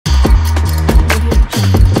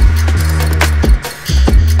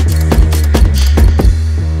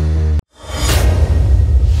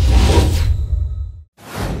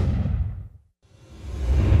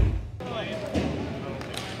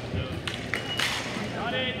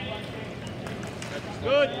Good.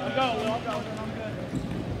 I'll go. I'll go. I'm good.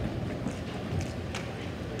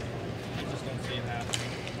 I just don't see it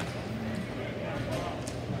happening.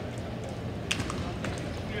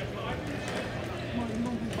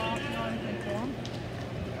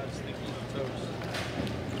 I was thinking of toast.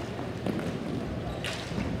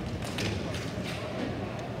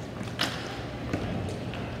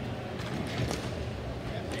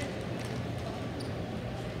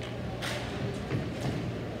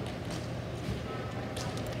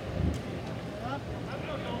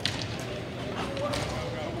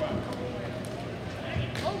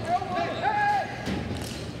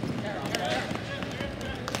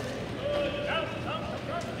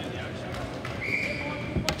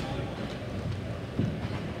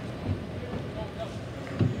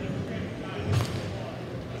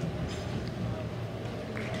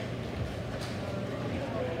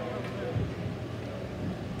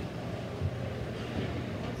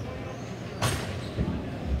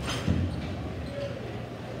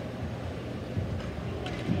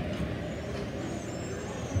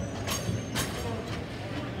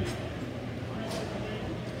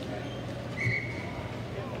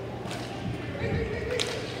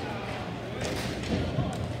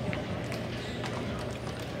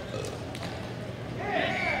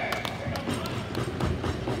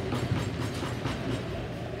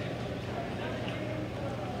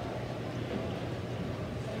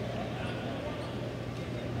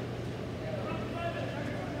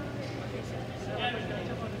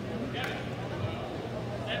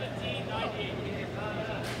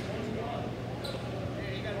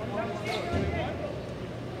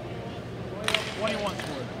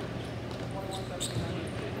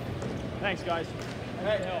 Thanks, guys.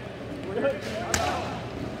 Hey.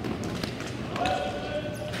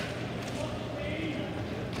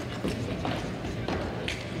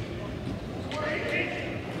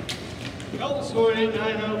 Goal scored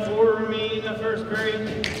 8-9-0-4 remain in the first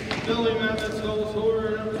period. Billy Mammoths goal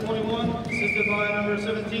scorer number 21, assisted by number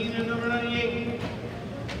 17 and number 98.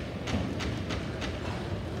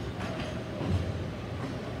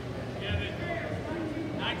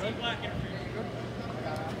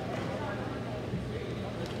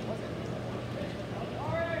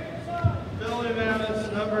 Billy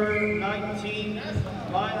Mammoths number 19,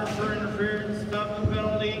 minor for interference, double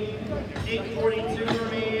penalty, 8:42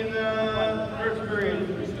 remain in the first period.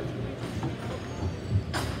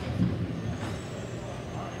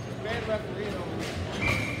 Bad referee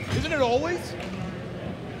over. Isn't it always?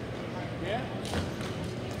 Yeah?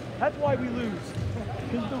 That's why we lose.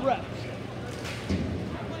 Because the refs.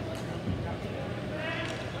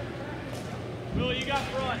 Will, you got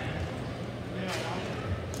front.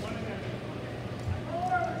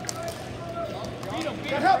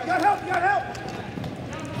 Got help, got help, got help!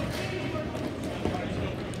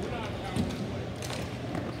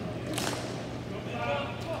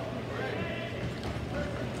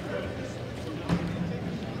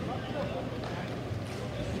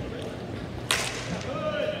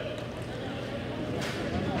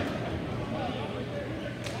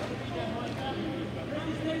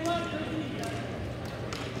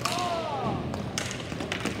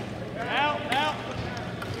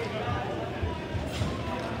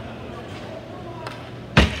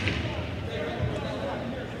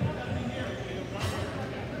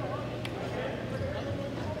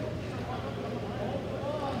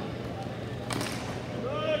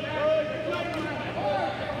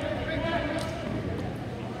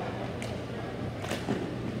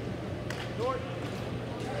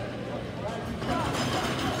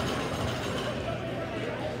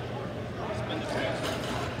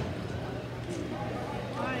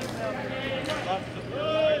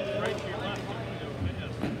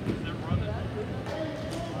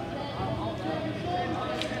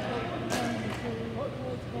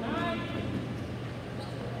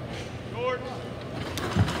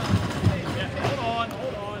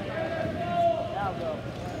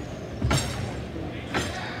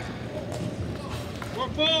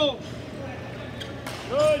 Ball.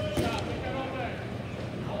 Good.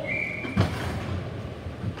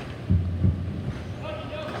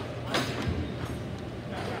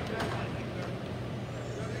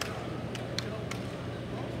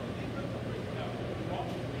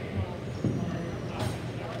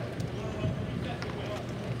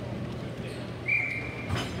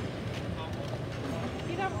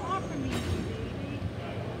 You got far from me, baby.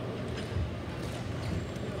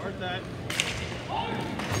 Start that.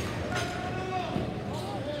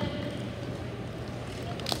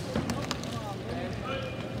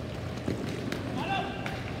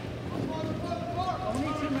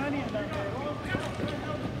 Only too many of them.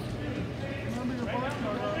 Remember your partner.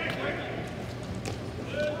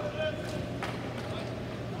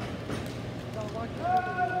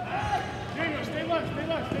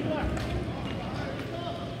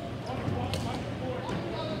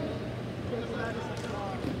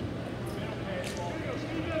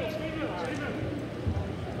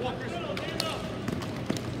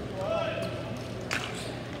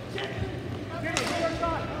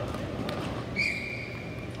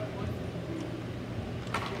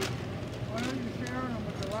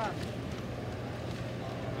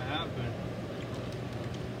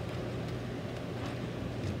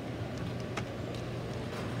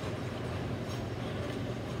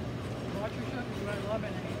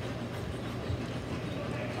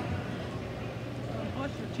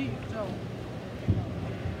 teeth, so. You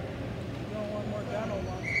don't want more dental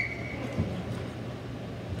ones.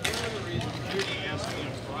 For whatever reason, Judy asked me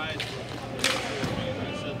if fries were good for me, and I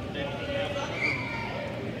said that they didn't have sugar.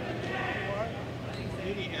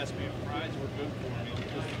 Judy asked me if fries were good for me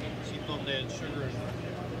because she thought they had sugar in them.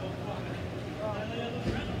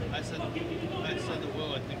 I said to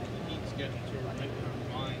Will, I think the heat's getting to her, making her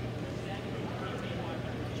mind.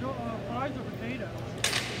 So, fries or potatoes?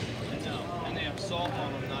 I know, and they have salt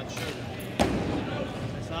on them, not sugar.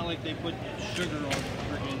 It's not like they put sugar on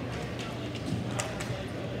friggin'.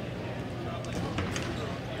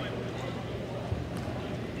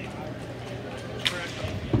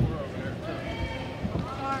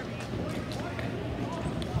 Sorry.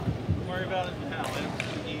 Don't worry about it now.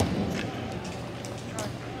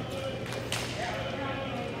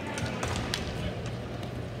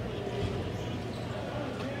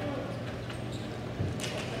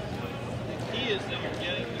 The key is that you're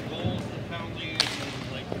getting the goals, the penalties, and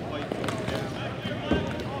like fighting down.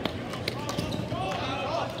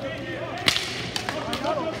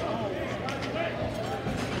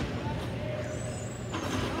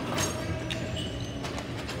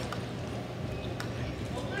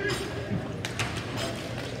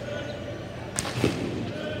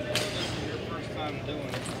 Doing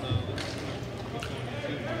it, so this is not too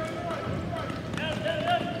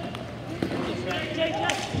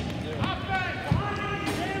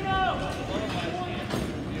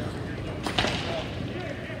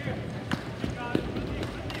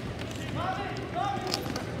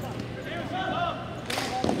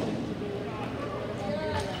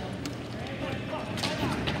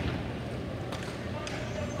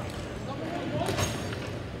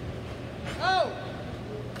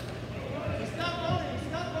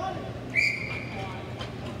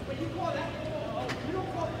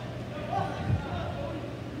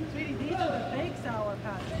Sweetie, these are the fake Sour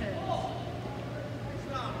Patch Kids.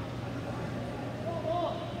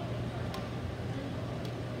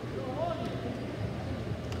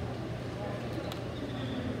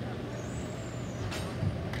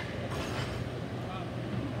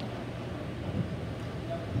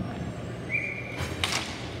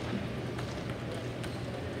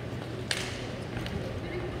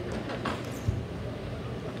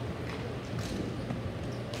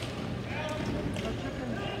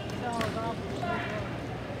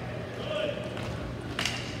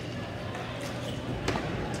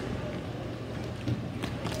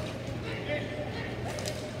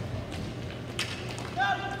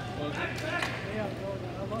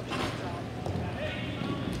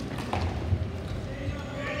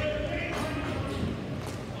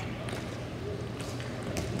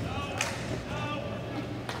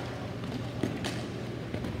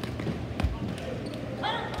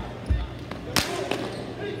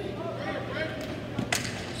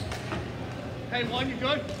 Hey, one, you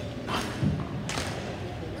good? 21-7.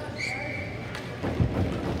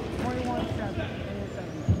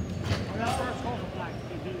 On that first hole for black,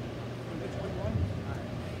 they beat. Was it 21?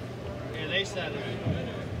 Yeah, they said it.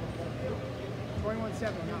 21-7 on that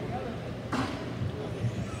one.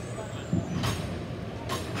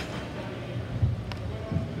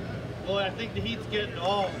 Well, I think the heat's getting to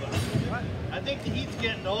all of us. What? I think the heat's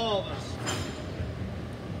getting to all of us.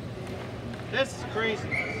 This is crazy.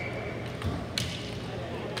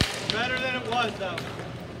 Better than it was, though.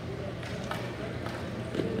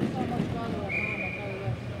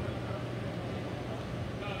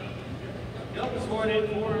 Yep, scored in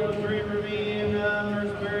 403 for me in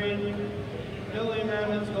first period. Billy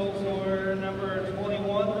Mammoths goal scorer number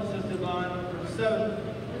 21, assisted by number 7.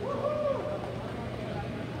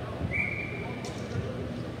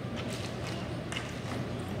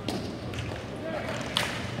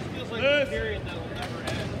 Feels like a period that will never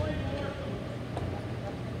end.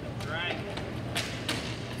 Right.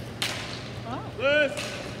 Liz!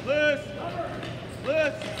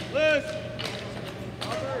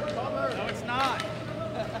 No, it's not.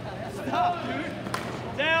 Stop, dude.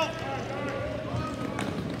 It's out.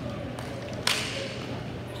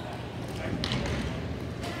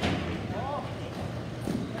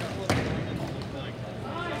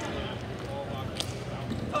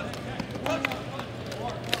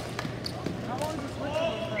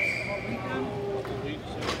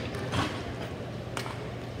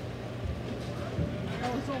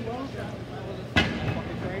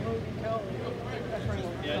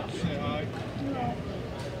 Yeah, just say hi.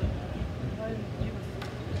 You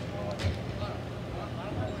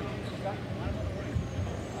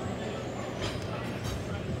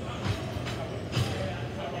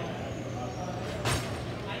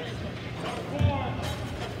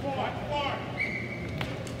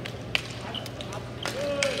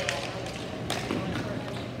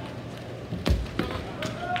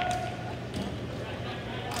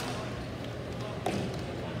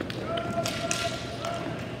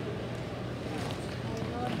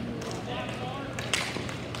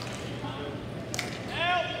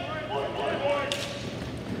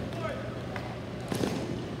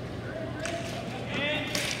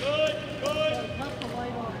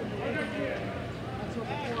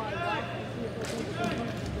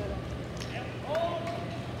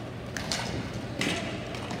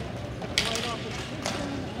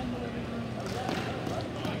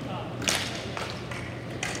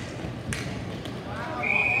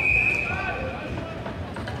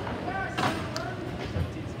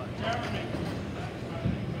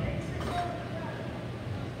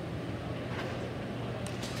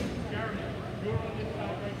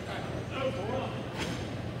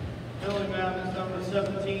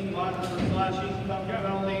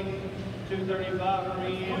 2:35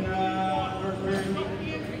 remaining first period.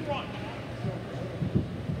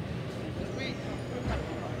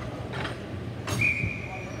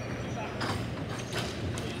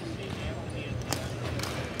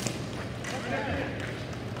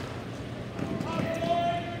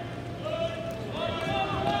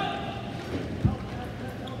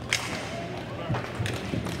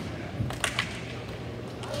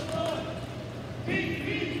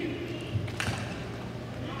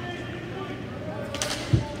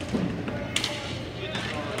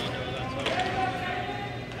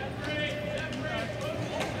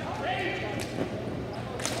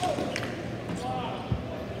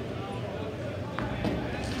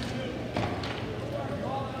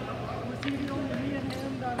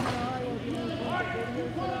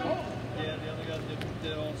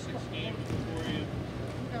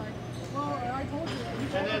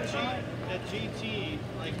 GT,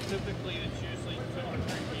 like typically it's usually 2 or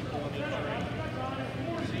 3 people on the train.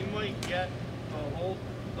 So you might get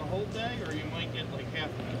the whole day, or you might get like half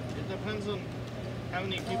of it. It depends on how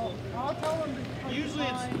many people. I'll tell them usually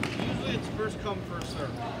it's first come, first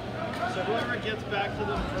serve. So whoever gets back to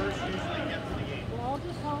them first usually gets the game. Well, I'll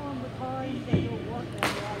just tell them the times that you'll work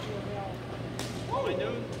and Well, I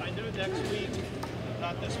know next week,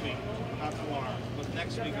 not this week, not tomorrow, but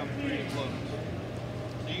next week I'm pretty close.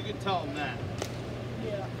 So you can tell them that.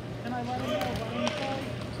 Yeah. Can I let them know Wednesday?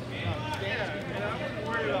 Yeah, and I wouldn't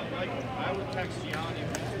worry about Michael. I would text Gianni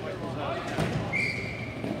when Michael's out of town.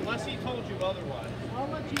 Unless he told you otherwise. I'll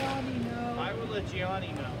let Gianni know. I would let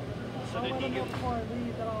Gianni know. So I'll that let he him know can. before I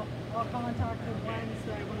leave that I'll contact him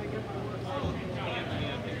Wednesday when I get my work. Anthony,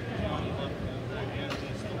 I think Gianni left that.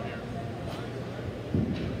 Anthony's still here.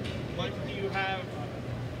 Mike, do you have?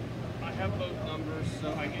 I have both numbers, so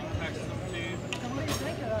I can text them to you. So what do you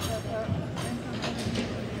think of that?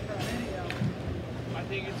 I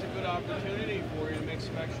think it's a good opportunity for you to make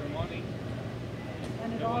some extra money.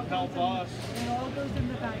 And It would help us. And it all goes in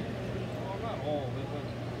the bank. Well, not all of it, but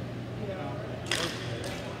you know.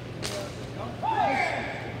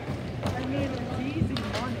 I mean, it's easy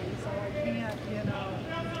money, so I can't, you know.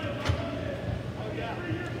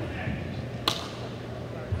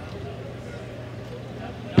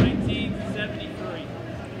 1973.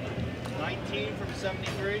 19 from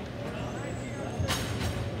 73.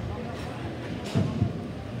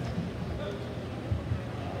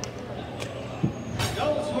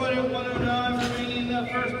 Goal scored at 109 remaining in the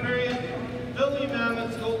first period. Philly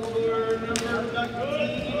Mammoths goal scorer number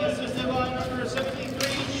 19, assisted by number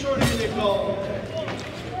 73, short-handed goal.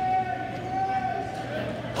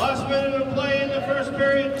 Last minute of play in the first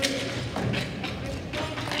period.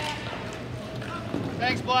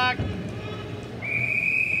 Thanks, Black.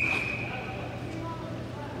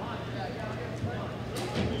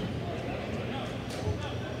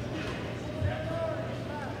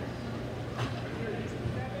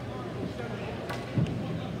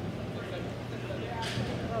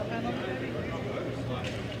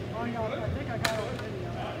 I think I got it on video.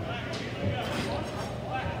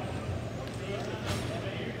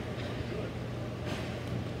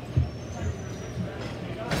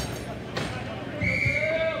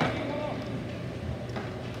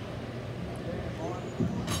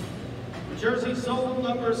 Jersey sold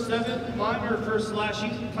number 7, minor for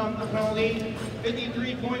slashing, come to penalty,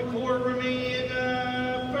 53.4 remaining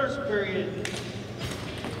in first period.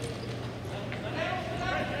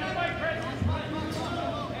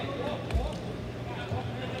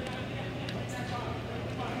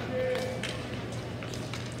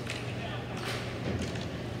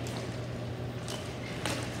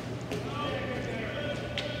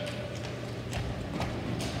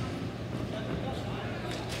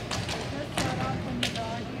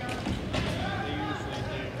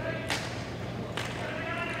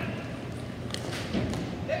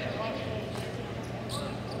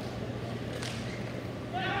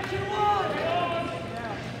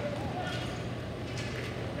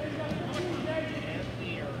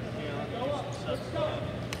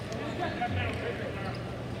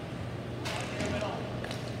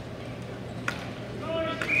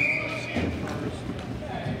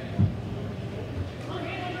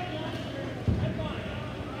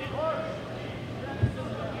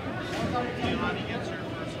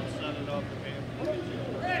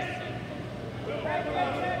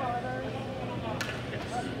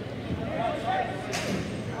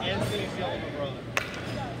 Anthony's the older brother.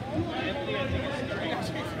 Anthony, I think, is 3.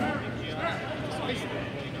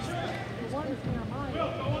 The one is near mine.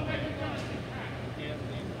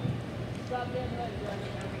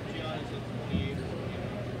 Gianni's at 28.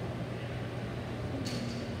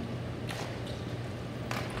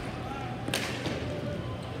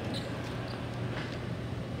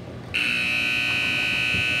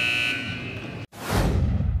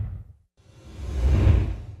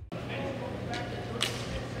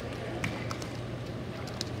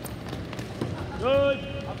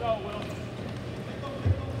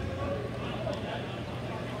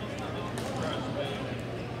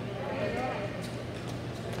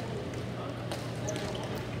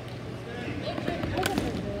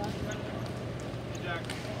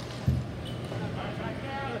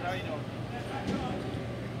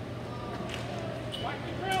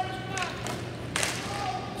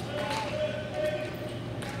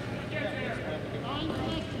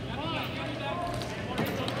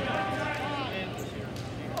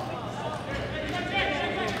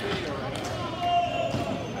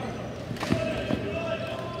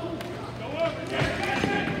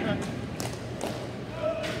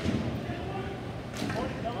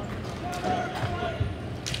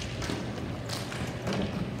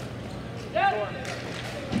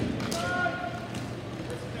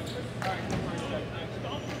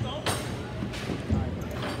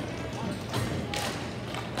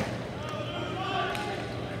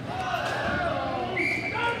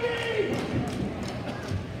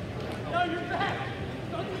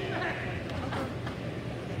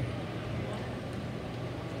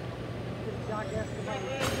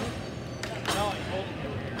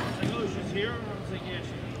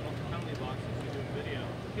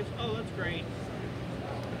 Oh, that's great.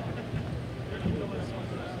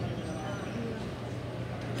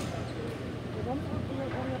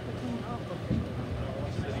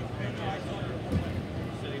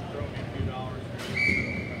 City throwing me a few dollars.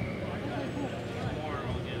 Tomorrow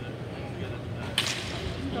I'll get it. I'll get it tonight.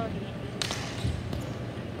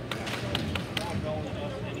 I'm going with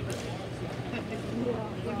us anyway.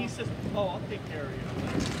 When he says, "Oh, I'll take care of you," I'm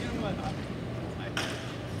like, you know what?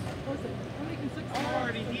 I'm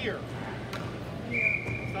already here.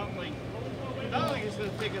 It's not like it's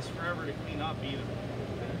going to take us forever to clean up either.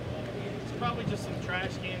 It's probably just some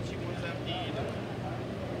trash cans she wants emptied.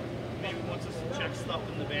 Maybe wants us to check stuff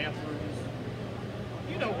in the bathrooms.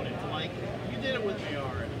 You know what it's like. You did it with me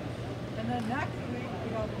already. And then next week we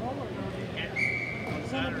got roller derby. Yeah. On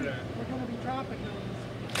Saturday. We're going to be dropping those.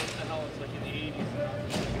 What the hell? It's like in the 80s.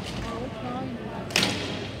 Oh, it's fine.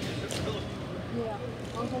 Yeah.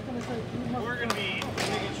 I was looking to say, we're going to be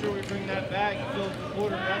making sure we bring that bag filled with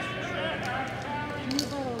water. That's for sure. You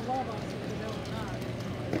better love us if you don't not.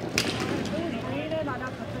 If it was raining, I'd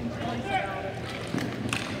have to think twice about it.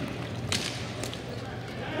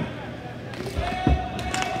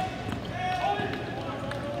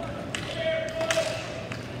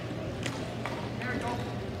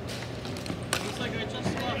 Looks like I just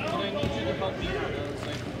left, but I need you to help me out.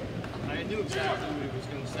 I knew exactly what he was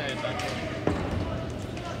going to say at that point.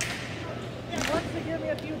 He wants to give me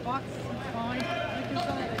a few bucks, it's fine. You can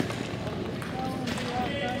tell me.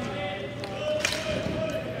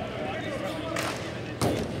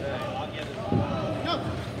 I'll get it. No.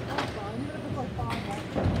 That's fine. Even if it's like $5.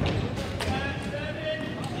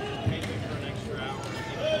 Pay me for an extra hour.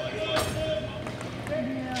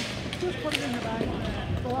 Yeah. Just put it in the bag.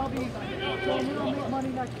 So I'll be, so we don't make money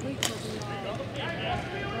next week. We'll be,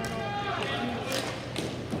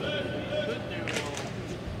 Could do.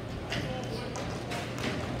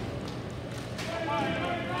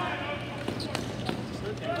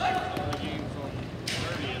 Games on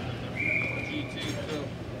 30th and the G2 too.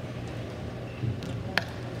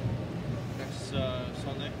 Next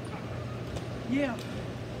Sunday? yeah.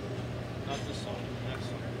 Not this Sunday, next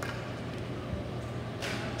Sunday.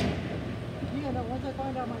 Yeah, no, once I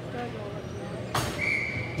find out my schedule, I'll let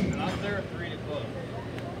you know. And I'm there at 3 to close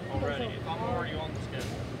already. If I'm already on the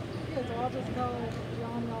schedule. Yeah, so I'll just tell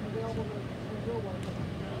Johnny I'm available to do work.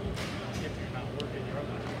 If you're not working, you're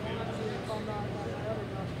other If I'm not, my other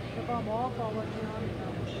job. If I'm off, I'll let Johnny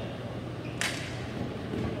know.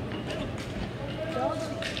 Doug,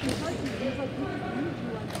 it's like he feels like he can use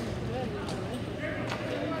you on Tuesday.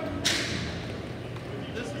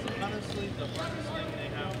 This is honestly the hardest thing they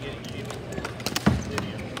have getting people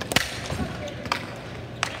video.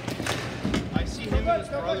 I see him and his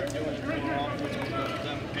brother doing it more often than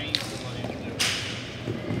them paying somebody to do it.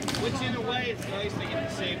 Which in a way it's nice they get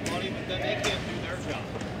to save money, but then they can't do their job.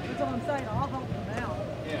 That's what I'm saying, I'll help them out.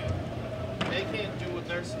 Yeah. They can't do what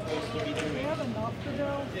they're supposed to be They doing. have enough to do,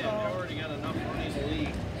 Yeah, they already got enough money in the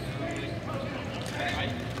league.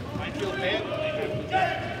 I feel bad when they have to do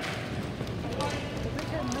that. If they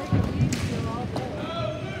can make it easier, I'll do it.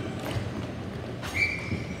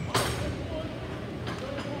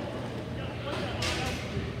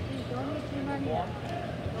 Don't eat too many of them.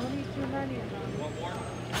 Don't eat too many of them. One more?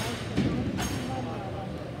 Don't eat too many of them.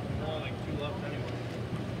 Only like 2 left anyway.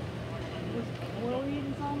 Was Will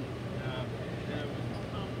eating some? Yeah.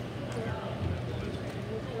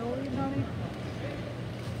 Was Bill eating any?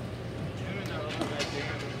 Him and that other guy came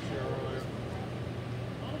in the chair earlier.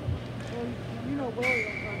 Well, you know Willie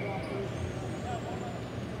will come off food.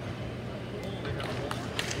 They got one.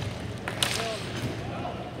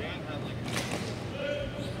 Dan had like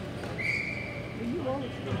But you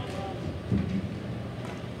always do well.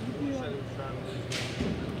 he said he was trying to lose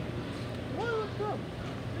weight. Well, it's good.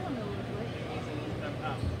 You don't know what it's like. Also lose 10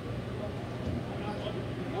 pounds.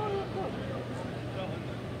 Well, it's good.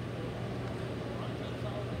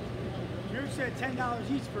 You said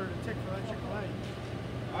 $10 each for a tick for that Chick-fil-A.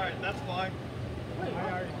 Alright, that's fine. I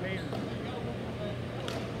already paid her.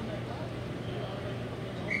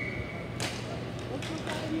 What's your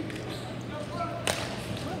value?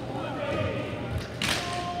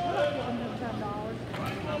 I'm not giving them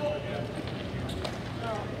 $10.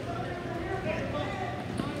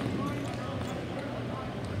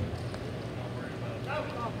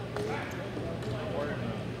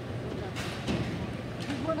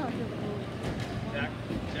 We're not giving them. Jack.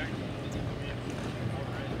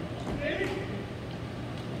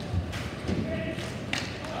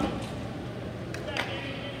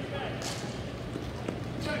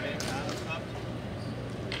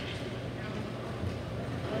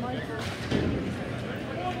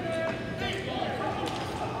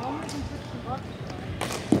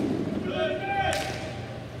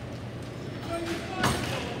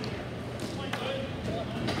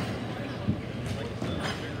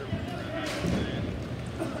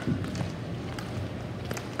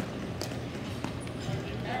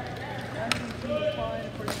 was fine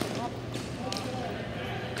for you to come up.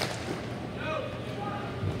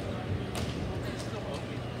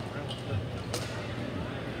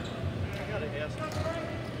 I gotta ask him.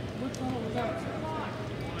 Which one was that?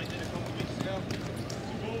 One I did a couple weeks ago.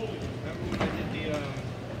 Remember when I did the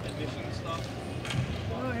admission stuff?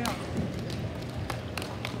 Oh, yeah.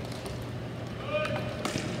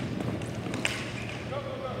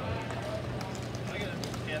 I gotta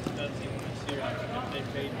ask Betsy when I see her if they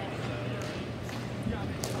paid me for that.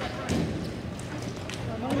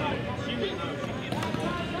 She may know. She can't.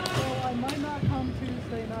 So I might not come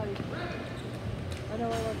Tuesday night. I know I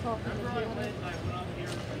was talking to Remember I went up here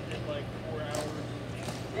and did like 4 hours.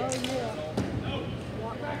 Oh, yeah.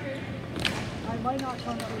 I might not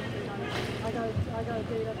come Tuesday night. I got a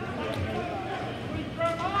date at the CMA.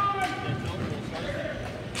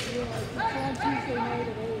 Yeah, it's on Tuesday night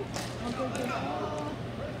at 8. I'm thinking,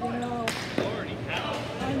 you know. Already have.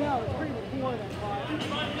 I know, it's pre-recorded, but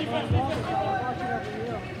I love it, I watch it every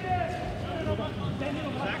year. It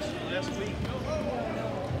was actually last week.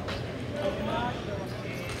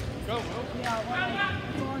 Go, Will. Yeah,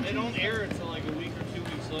 well, They don't air until like a week or 2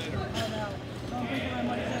 weeks later. I know. So I'm thinking I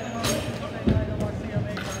might say home Tuesday night and watch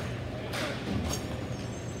CMA.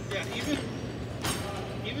 Yeah,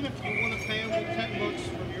 even if you want to pay them with $10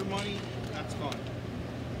 from your money, that's fine.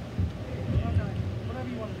 Okay, whatever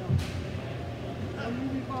you want to do. Will you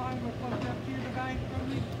be fine with what Jeff Q, the guy from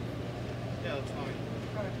me? Yeah, that's fine.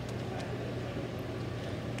 Okay.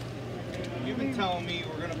 You've been telling me you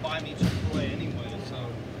were going to buy me Chick-fil-A anyway, so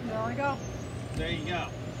There I go. there you go.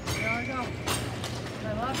 There I go.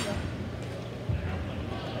 I love you.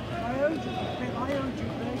 I owed you big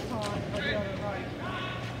time for the other night.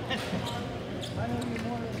 I owe you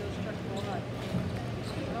more than this Chick-fil-A.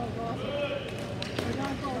 That was awesome. The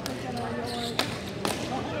guy called thinking I realized.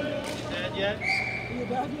 Dead yet? Are you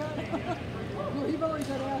dead yet? Well, he always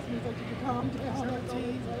had asked me, so could you calm down?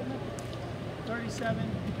 17.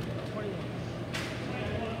 37, 21.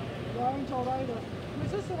 Ryan told Ida, my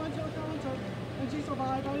sister went to a concert and she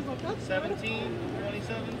survived. I was like, that's 17,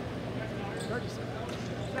 27? 37.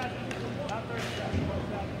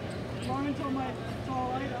 Ryan told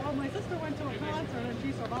Ida, oh, my sister went to a concert and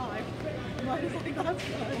she survived. And I was like, that's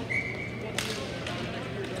good.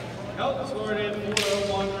 Help scored in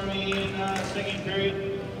 4:01 remaining second period.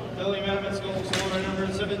 Philly Mammoths goal scorer number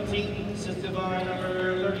 17, assisted by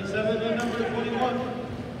number 37 and number 21.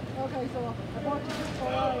 Okay, so I bought you this for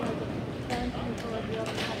Ida. Thank you for the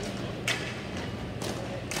other night.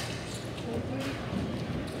 Thank you.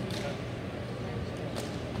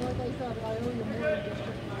 Like I said, I owe you more than just $50.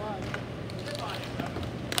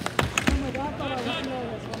 Oh my God, I thought I was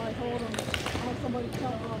serious when I told him I had somebody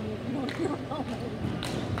check on me if you don't hear from me.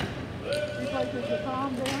 He's like, did you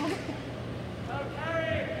calm down?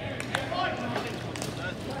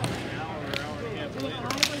 Dude, I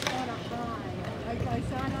was on a high. I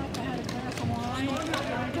sat up, I had a glass of wine, and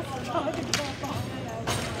I just tried to get off on it. I was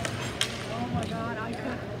like, oh my God, I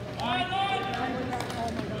could. Oh my God,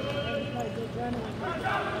 it was like the adrenaline.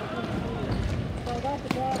 So I got the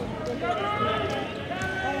bottle and I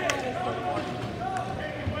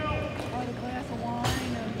had a glass of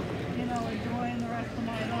wine and, you know, enjoying the rest of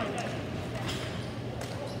my life.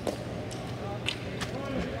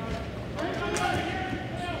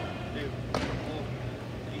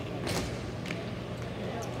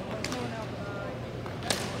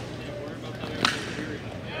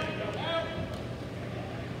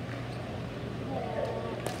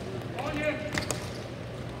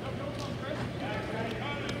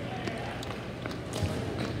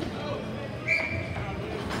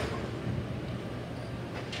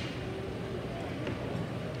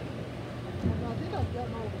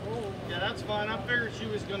 Yeah, that's fine. I figured she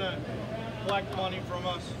was gonna collect money from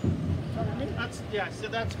us. I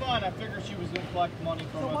said that's fine. I figured she was gonna collect money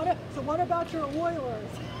from us. So what about your Oilers?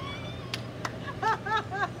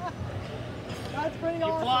 That's pretty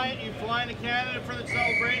awesome. You flying to Canada for the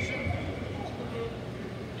celebration?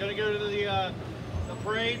 Gonna go to the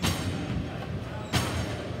parade?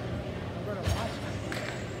 I'm going to watch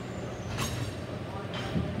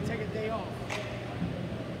it. Take a day off.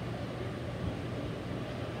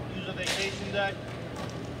 Use a vacation day?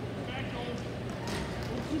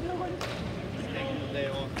 What you doing? He's taking the day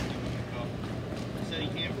off. He said he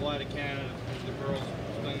can't fly to Canada because the girls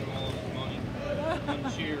spending all of his money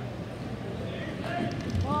on cheer.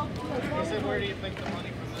 Well, He said, where do you think the money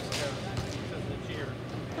from this goes? He says the cheer.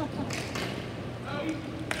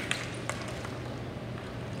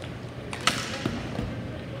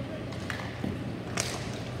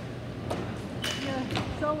 yeah,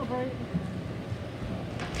 celebrate.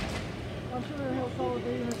 I'm sure he'll also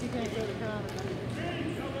even if you can't go to Canada.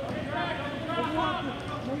 But you have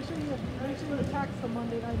to make sure you text him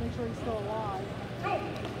Monday night, make sure he's still alive.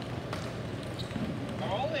 Are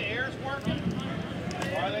all the airs working?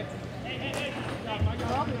 Are they?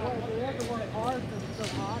 Probably was. They have to work hard because it's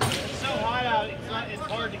so hot. It's so hot out, it's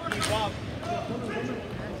hard to keep up.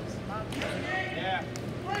 Yeah.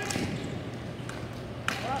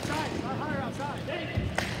 We're outside. It's not hotter outside.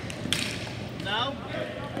 No?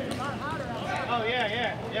 It's not hotter outside. Oh,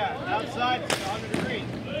 yeah. Outside, it's 100 degrees.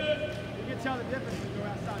 You can tell the difference when you go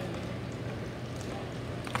outside.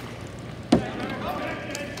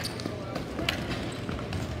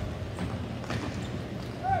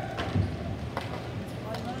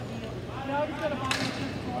 No, he's gonna buy me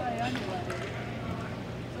Chick-fil-A anyway.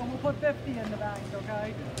 So we'll put 50 in the bank,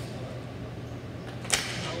 okay?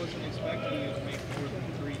 I wasn't expecting you to make more than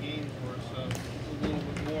 3 games for us, so it's a little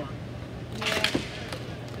bit more. Yeah.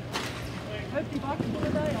 $50 for the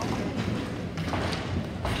day, I'll take it.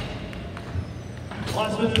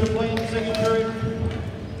 Last minute to play in the second period.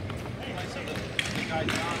 Nice of the guy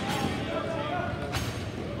John.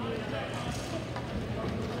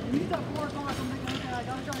 He's at 4 o'clock, I'm thinking, okay, I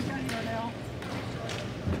gotta try to get here now.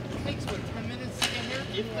 It takes, what, 10 minutes to get here?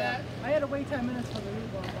 If that? I had to wait 10 minutes for the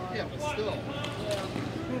Uber. Yeah, but still.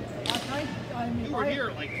 I mean, You were here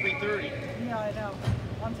at like 3:30. Yeah, I know.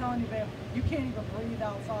 I'm telling you, babe, you can't even breathe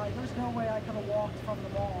outside. There's no way I could have walked from the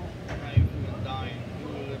mall. I would have been dying. You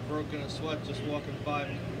would have broken a sweat just walking 5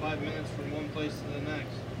 minutes from one place to the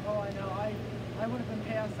next. Oh, I know. I would have been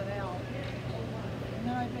passing out. And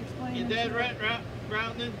then I'd explain. You dead,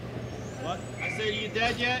 Rounded? What? I said, are you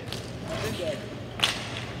dead yet? I've been dead.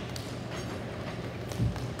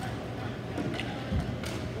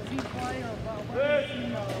 Does he play or what does he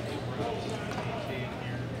know?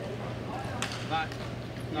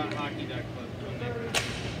 Not hockey deck, but when they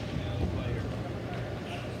play here.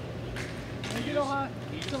 Maybe they'll have.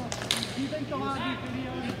 Do you think they'll have these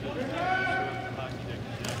videos? Hockey deck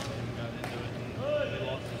is got into it and they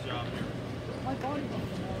lost his job here. My body was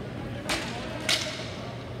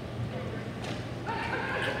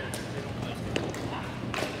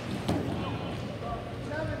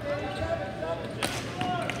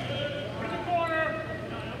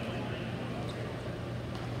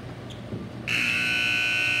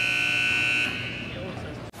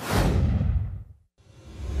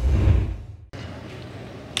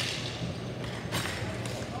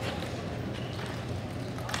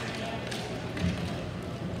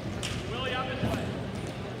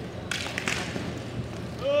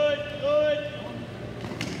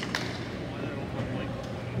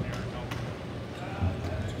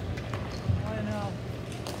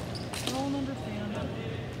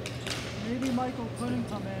Michael couldn't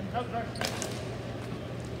come in.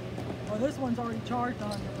 Oh, this one's already charged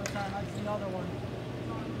 100%. That's the other one.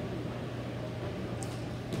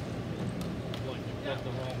 Like you put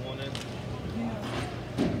the wrong one in. Yeah.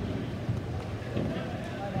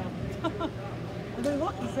 I know. They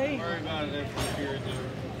look the same. Sorry about it for the period there.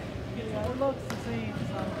 Yeah, it looks the same.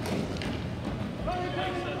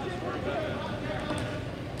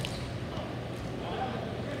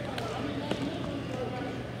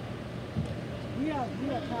 We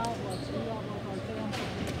have tablets. We have like our Samsung.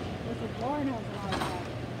 Listen, Lauren has an iPad.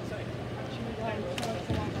 She starts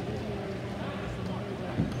to watch videos and listen to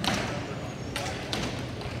music.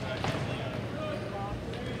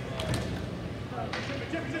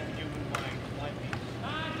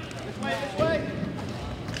 This way.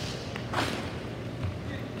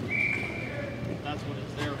 That's what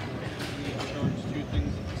it's there for. You need to charge 2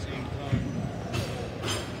 things at the same time.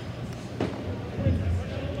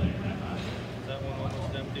 Is that one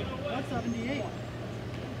almost empty? That's 78.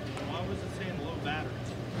 Why was it saying low battery?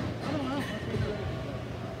 I don't know.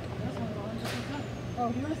 This one's 100%. Oh,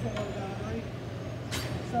 here's the low battery.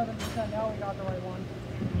 7%. Now we got the right one.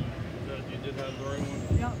 You did have the right one?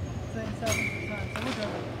 Yep, saying 7%. So we're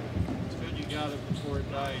good. It's good you got it before it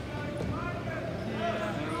died. Yeah.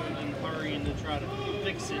 Rather than hurrying to try to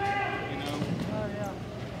fix it, you know? Oh, yeah.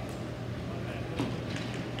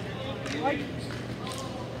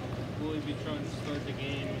 Will he be trying to start the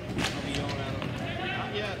game? I'll be yelling at him.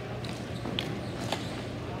 Not yet.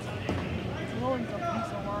 Willie's a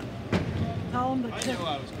piece of work. Tell him to I kiss. knew I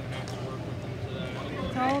was going to have to work with him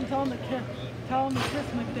today. Tell him to kiss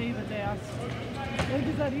McDavid's ass. Like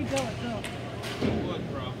he said, he'd do it too. He would,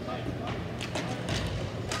 probably.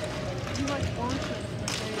 He like worships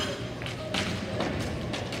McDavid.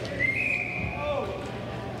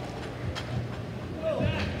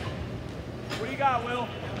 What do you got, Will?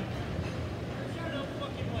 There's no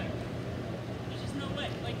fucking way. There's just no way.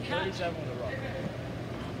 Like, 37 with a rock.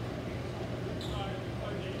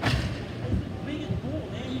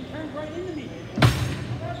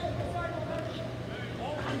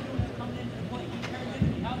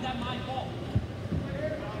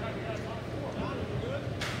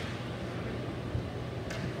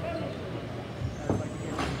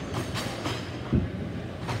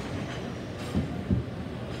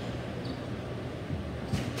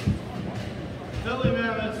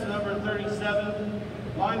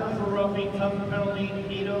 Minor for roughing, tough penalty,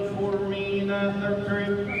 8:04 remaining in the third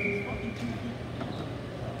period. It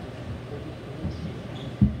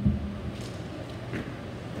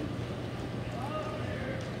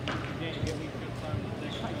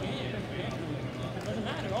doesn't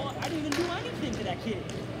matter. I didn't even do anything to that kid.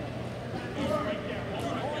 All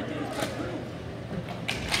I did was cut through.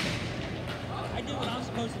 I did what I'm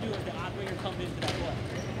supposed to do as the odd winger comes into that play.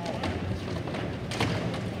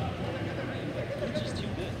 It's just too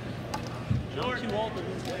good. I'm too old to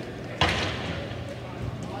lose weight.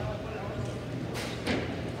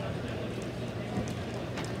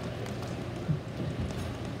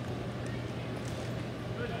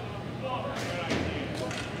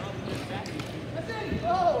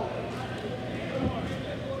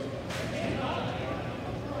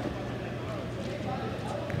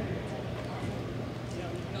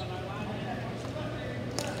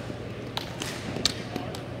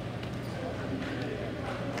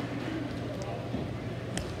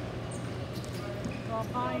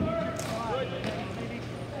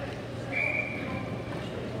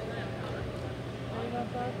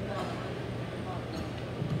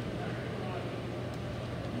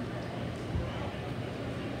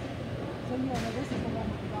 So yeah, no, this is the one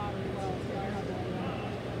with the battery well, so I have that one.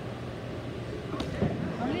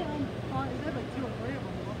 I mean, there's like 2 or 3 of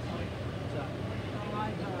them, it looks like. I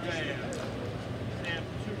like Yeah. They have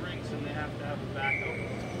 2 rings and they have to have a backup.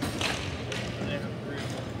 So they have 3 of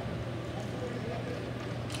them.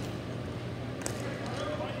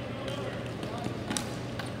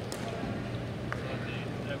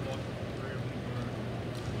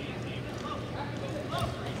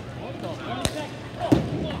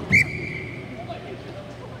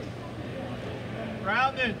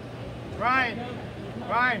 Grounded. Ryan.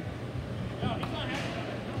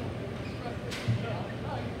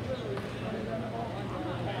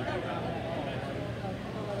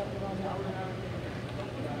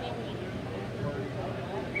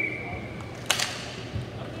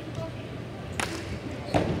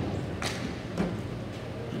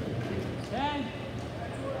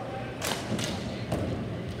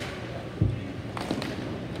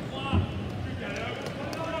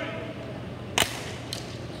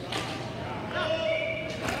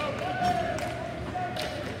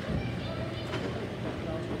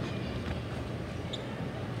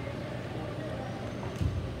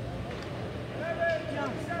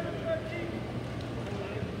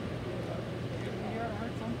 Here, I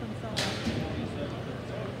heard something,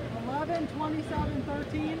 11, 27,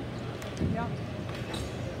 13. Yep.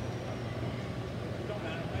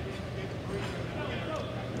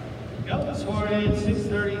 Yep, the score at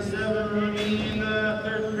 6:37 remaining in the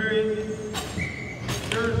third period.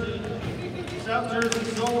 South Jersey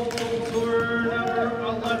sold score number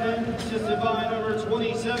 11, assisted by number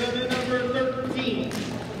 27 and number 13.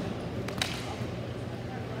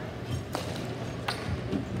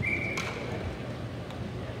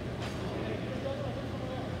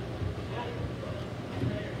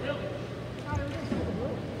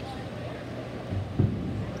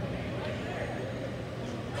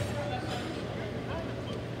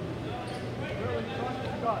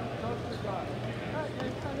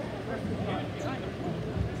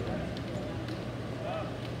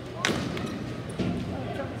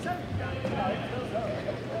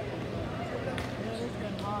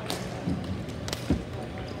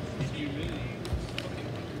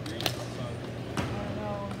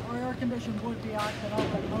 Conditions would be acting up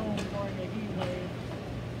at home during a heat wave.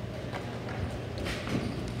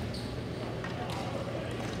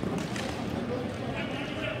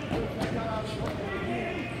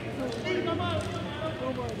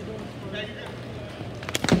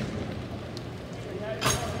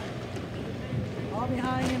 I'll be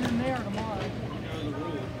hanging in there tomorrow.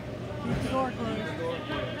 Keep the door closed.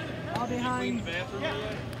 I'll be hanging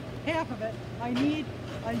half of it. I need,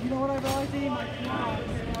 you know what I realized? My clogs,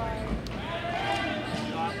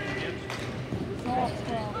 soft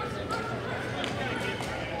stuff.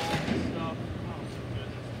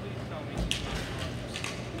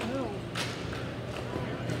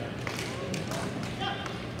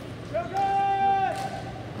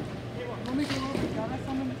 Let me go over. Got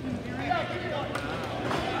some in between here.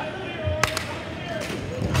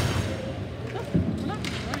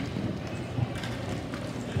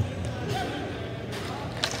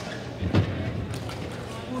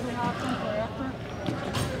 Will we have some for after?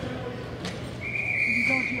 Did you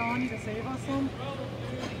tell Gianni to save us some?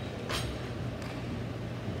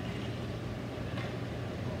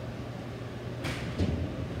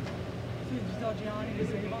 Did you tell Gianni to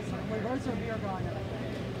save us some? Wait, where's our beer going?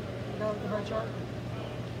 The red chart?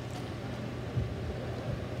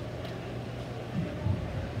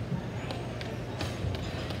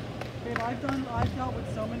 Babe, I've dealt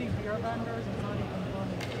with so many beer vendors, it's not even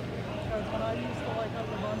funny. Because when I used to like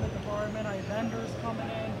run the department, I had vendors coming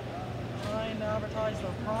in, trying to advertise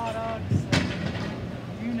their products,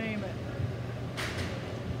 and you name it.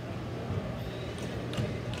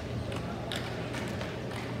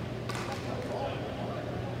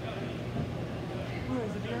 Who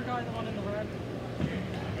is the beer guy, the one in the red?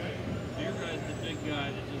 Beer guy's the big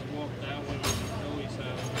guy that just walked that way with Joey's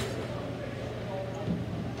house.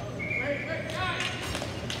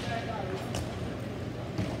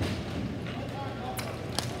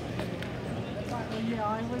 Yeah,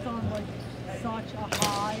 I was on like such a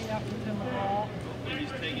high after Tim McGraw.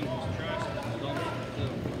 He's taking his trash and dumping it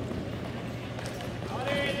too.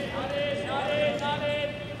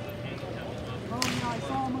 Oh yeah, I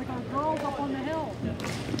saw him like our girls up on the hill.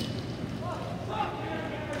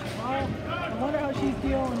 Well, I wonder how she's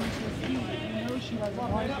dealing with this heat. You know she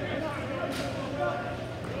doesn't like it.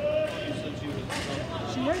 You said she was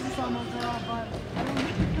She is a summer girl, but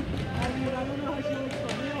I don't know how she looks for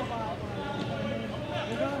real about it.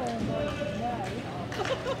 We got her in May.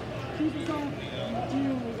 She's a summer in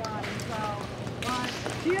June we got her, so. But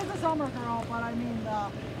she is a summer girl, but I mean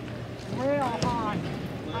real hot.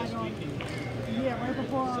 Yeah, right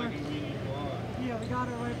before. Yeah, we got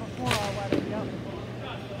her right before our wedding. Yep.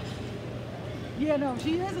 Yeah, no,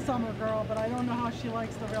 she is a summer girl, but I don't know how she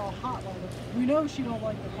likes the real hot weather. We know she don't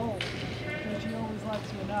like the cold, because she always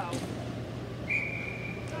lets you know.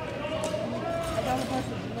 I got a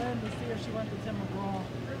message Lynn to see if she went to Tim McGraw.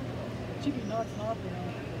 She'd be nuts not to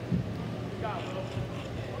know.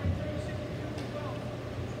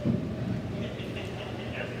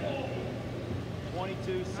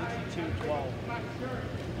 22, 62, 12.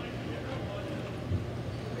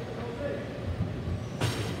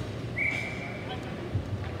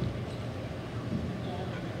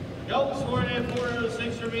 Go, scoring at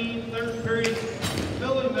 4:06 remaining, third period.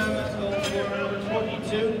 Building Mammoths goal scorer number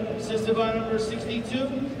 22, assisted by number 62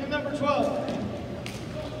 and number 12.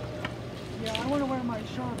 Yeah, I want to wear my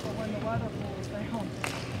shirt, but when the weather cools down.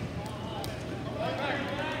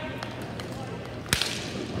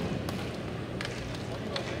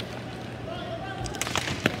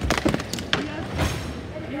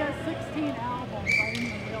 He has 16 albums. I didn't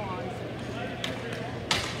even realize it.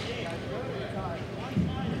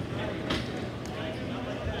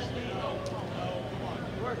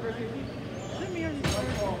 Send me here these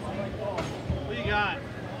players. What do you got?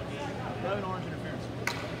 Red and orange interference.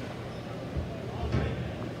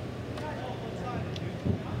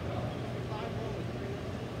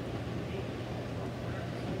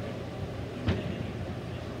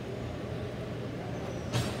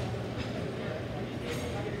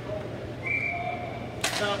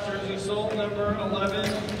 South Jersey Soul, number 11.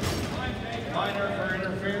 Minor for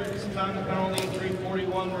interference. Time penalty,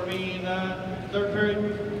 3:41 remaining, third period.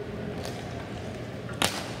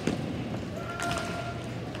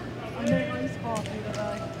 I made iced coffee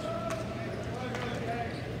today.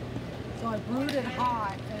 So I brewed it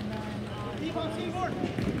hot and then because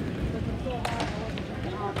it's so hot, I wasn't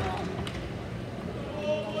drinking hot coffee.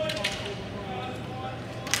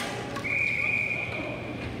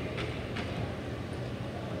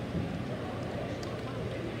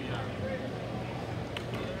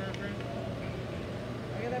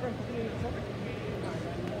 I made iced coffee before.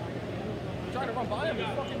 I'm trying to run by him,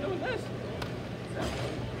 he's fucking doing this.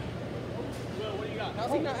 What do you got? How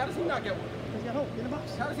does he not get one? He's got home. In the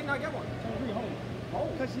box. How does he not get one? Home.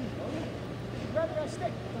 Because he's rather on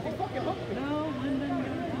stick. He's fucking hooked. No, Lyndon,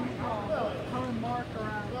 her and Mark are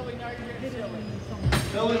out. Hitting something.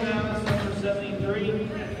 Building Mammoths, number 73.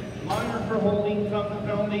 Minor for holding, time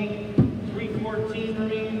penalty, 3:14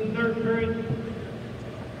 remaining, third period.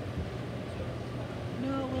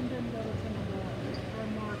 No, Lyndon goes in the door. Her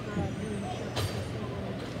and Mark are out doing shit.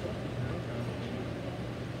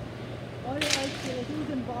 Oh yeah, actually, he was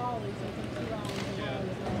in volleys, I think 2 hours away.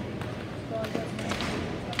 So I guess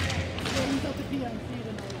maybe he's at the PNC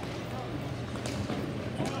tonight.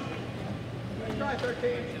 Try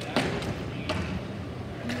 13.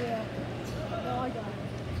 Yeah. No, I got it.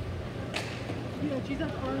 Yeah, she's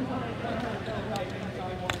at Burns on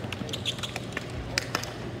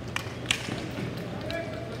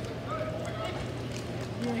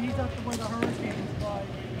Yeah, he's at where the Hurricanes play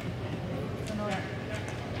tonight.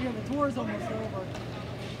 Yeah, the tour's almost over.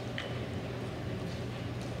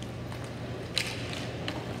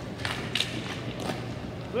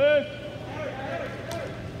 Liz!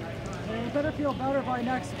 Yeah, we better feel better by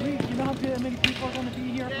next week. You know how many people are going to be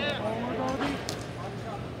here for the roller derby?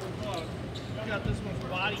 You got this one's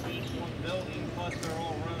body heat in one building, plus they're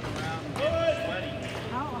all running around and getting sweaty.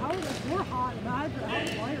 How is it? We're hot. Imagine how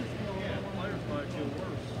the players feel.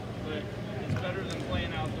 better than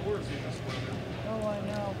playing outdoors in this weather. Oh, I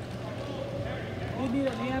know. We need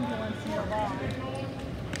an ambulance nearby.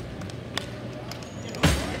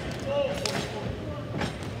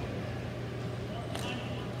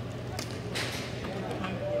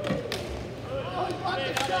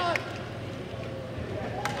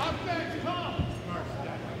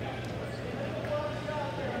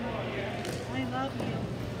 I love you.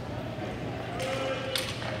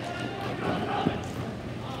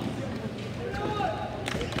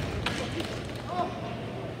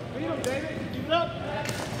 Beat him, David. Keep it up.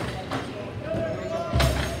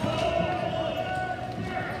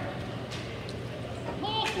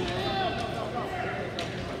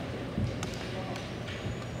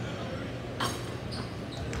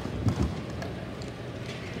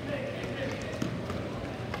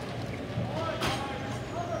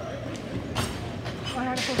 I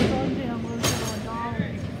had to put suntan lotion on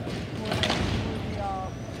Dolly for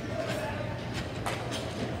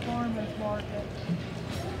the farmer's market.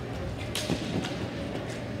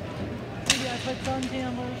 Maybe I put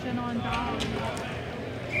suntan lotion on Dolly.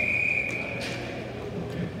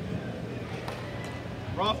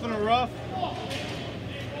 Rough and a rough.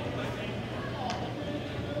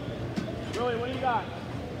 Willie, what do you got?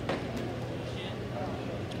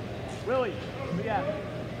 Willie, what do you got?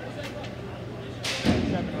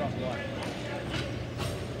 7 rough one.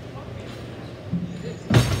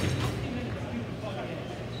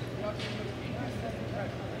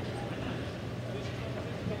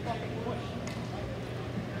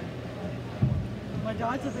 My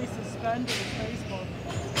dad said they suspended his Facebook.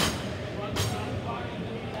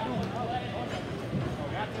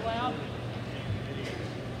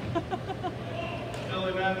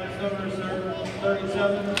 Philly Mammoths number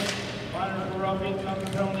 37. Minors for roughing, comes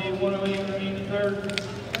penalty 108 in the third.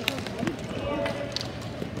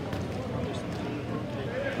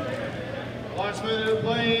 Last minute of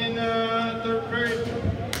play in third period.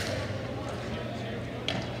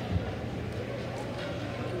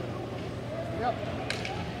 Yep.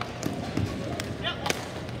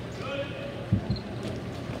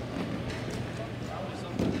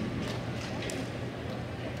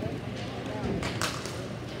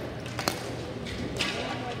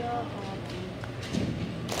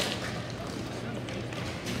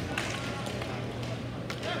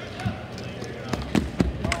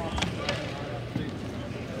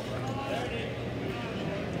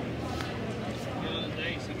 The other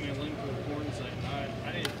day, he sent me a link to a porn site.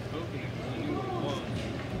 I didn't open it because I knew what it was.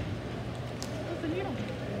 Listen, you don't get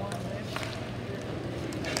to want this.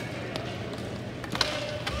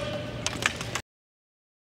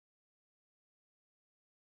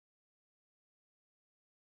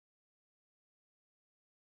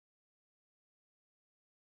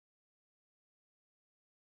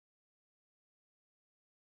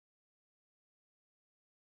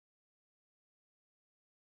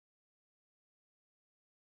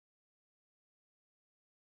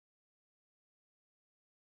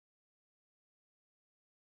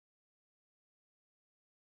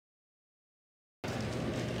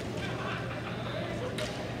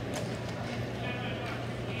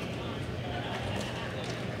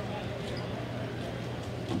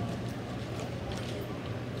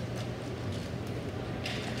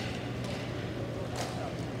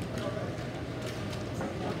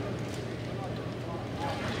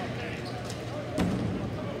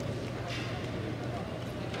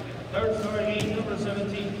 Third story game, number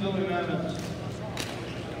 17, Philly Mammoths.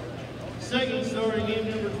 Second story game,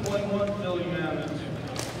 number 21, Philly Mammoths.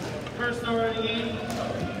 First story game,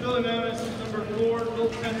 Philly Mammoths, number 4,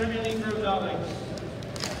 goaltender Ellie Grove.